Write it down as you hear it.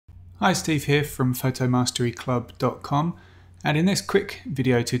Hi, Steve here from photomasteryclub.com, and in this quick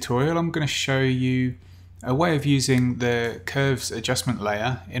video tutorial I'm going to show you a way of using the curves adjustment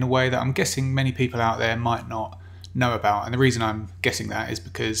layer in a way that I'm guessing many people out there might not know about. And the reason I'm guessing that is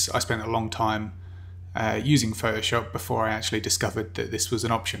because I spent a long time using Photoshop before I actually discovered that this was an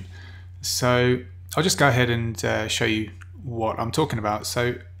option. So I'll just go ahead and show you what I'm talking about.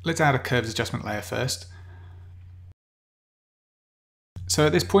 So let's add a curves adjustment layer first. So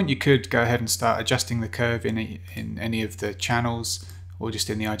at this point you could go ahead and start adjusting the curve in any of the channels or just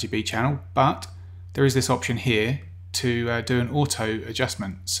in the RGB channel, but there is this option here to do an auto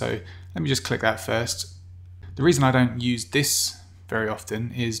adjustment. So let me just click that first. The reason I don't use this very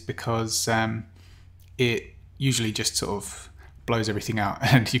often is because it usually just sort of blows everything out,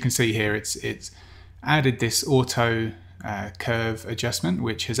 and you can see here it's added this auto curve adjustment,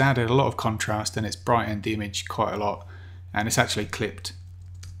 which has added a lot of contrast and it's brightened the image quite a lot, and it's actually clipped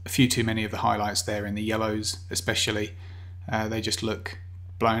a few too many of the highlights there in the yellows especially. They just look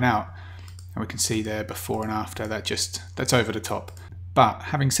blown out, and we can see there before and after, that's over the top. But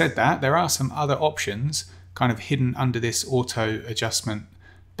having said that, there are some other options kind of hidden under this auto adjustment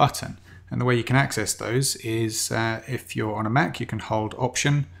button, and the way you can access those is if you're on a Mac you can hold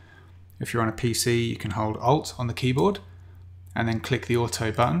Option, if you're on a PC you can hold Alt on the keyboard and then click the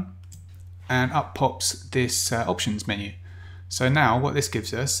auto button, and up pops this options menu. So now what this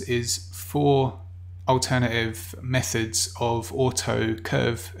gives us is 4 alternative methods of auto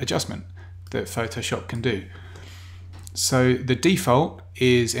curve adjustment that Photoshop can do. So the default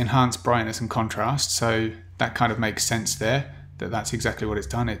is enhanced brightness and contrast, so that kind of makes sense there, that's exactly what it's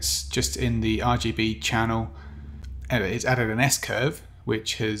done. It's just in the RGB channel, it's added an S curve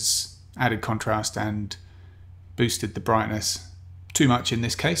which has added contrast and boosted the brightness too much in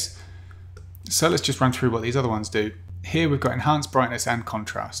this case. So let's just run through what these other ones do. Here we've got enhanced brightness and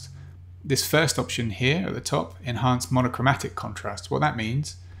contrast. This first option here at the top, enhanced monochromatic contrast, what that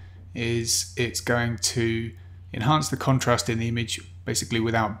means is it's going to enhance the contrast in the image basically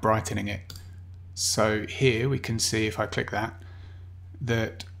without brightening it. So here we can see, if I click that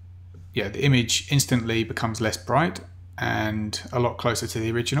yeah, the image instantly becomes less bright and a lot closer to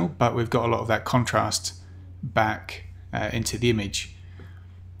the original, but we've got a lot of that contrast back into the image.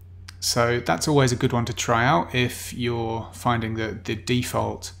 So that's always a good one to try out if you're finding that the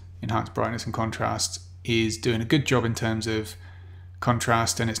default enhanced brightness and contrast is doing a good job in terms of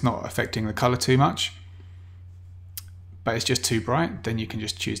contrast and it's not affecting the color too much, but it's just too bright, then you can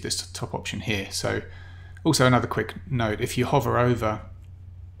just choose this top option here. So also another quick note, if you hover over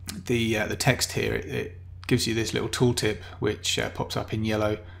the text here, it gives you this little tooltip which pops up in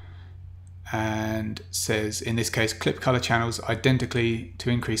yellow and says, in this case, clip color channels identically to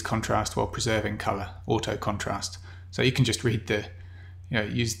increase contrast while preserving color, auto contrast. So you can just read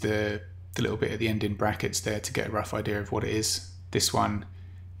use the little bit at the end in brackets there to get a rough idea of what it is. This one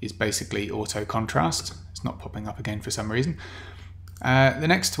is basically auto contrast. It's not popping up again for some reason. The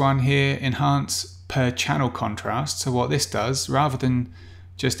next one here, enhance per channel contrast. So what this does, rather than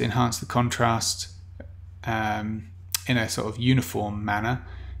just enhance the contrast in a sort of uniform manner,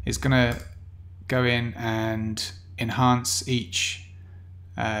 is going to go in and enhance each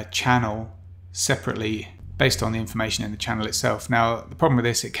channel separately based on the information in the channel itself. Now the problem with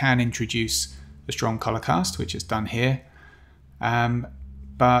this, it can introduce a strong color cast, which is done here,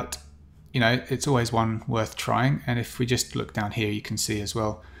 but it's always one worth trying. And if we just look down here, you can see as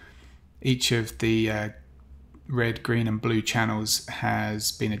well, each of the red, green and blue channels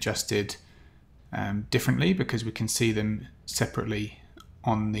has been adjusted differently, because we can see them separately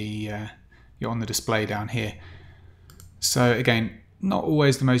on the display down here. So again, not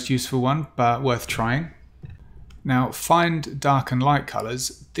always the most useful one, but worth trying. Now find dark and light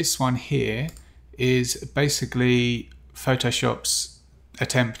colors. This one here is basically Photoshop's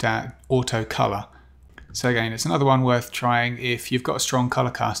attempt at auto color. So again, it's another one worth trying. If you've got a strong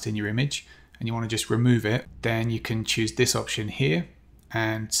color cast in your image and you want to just remove it, then you can choose this option here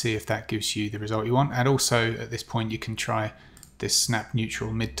and see if that gives you the result you want. And also at this point you can try this snap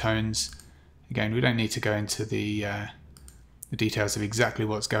neutral midtones. Again, we don't need to go into the details of exactly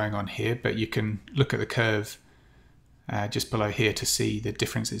what's going on here, but you can look at the curve just below here to see the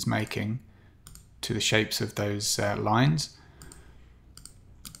difference it's making to the shapes of those lines.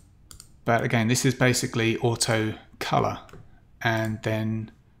 But again, this is basically auto color, and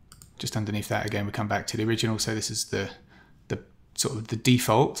then just underneath that again we come back to the original. So this is the sort of the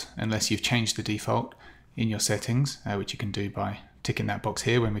default, unless you've changed the default in your settings, which you can do by ticking that box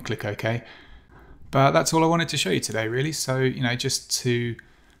here when we click OK. But that's all I wanted to show you today really. So just to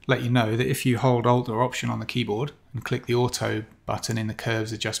let you know that if you hold Alt or Option on the keyboard and click the Auto button in the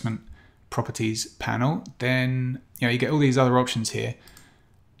Curves Adjustment Properties panel, then you get all these other options here,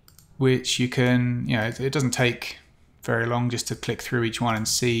 which you can, it doesn't take very long just to click through each one and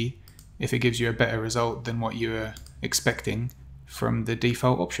see if it gives you a better result than what you were expecting from the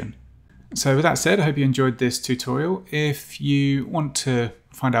default option. So with that said, I hope you enjoyed this tutorial. If you want to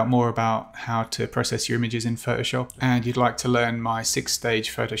find out more about how to process your images in Photoshop and you'd like to learn my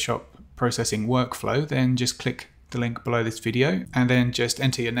 6-stage Photoshop processing workflow, then just click the link below this video and then just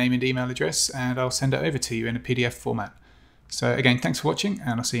enter your name and email address and I'll send it over to you in a PDF format. So again, thanks for watching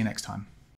and I'll see you next time.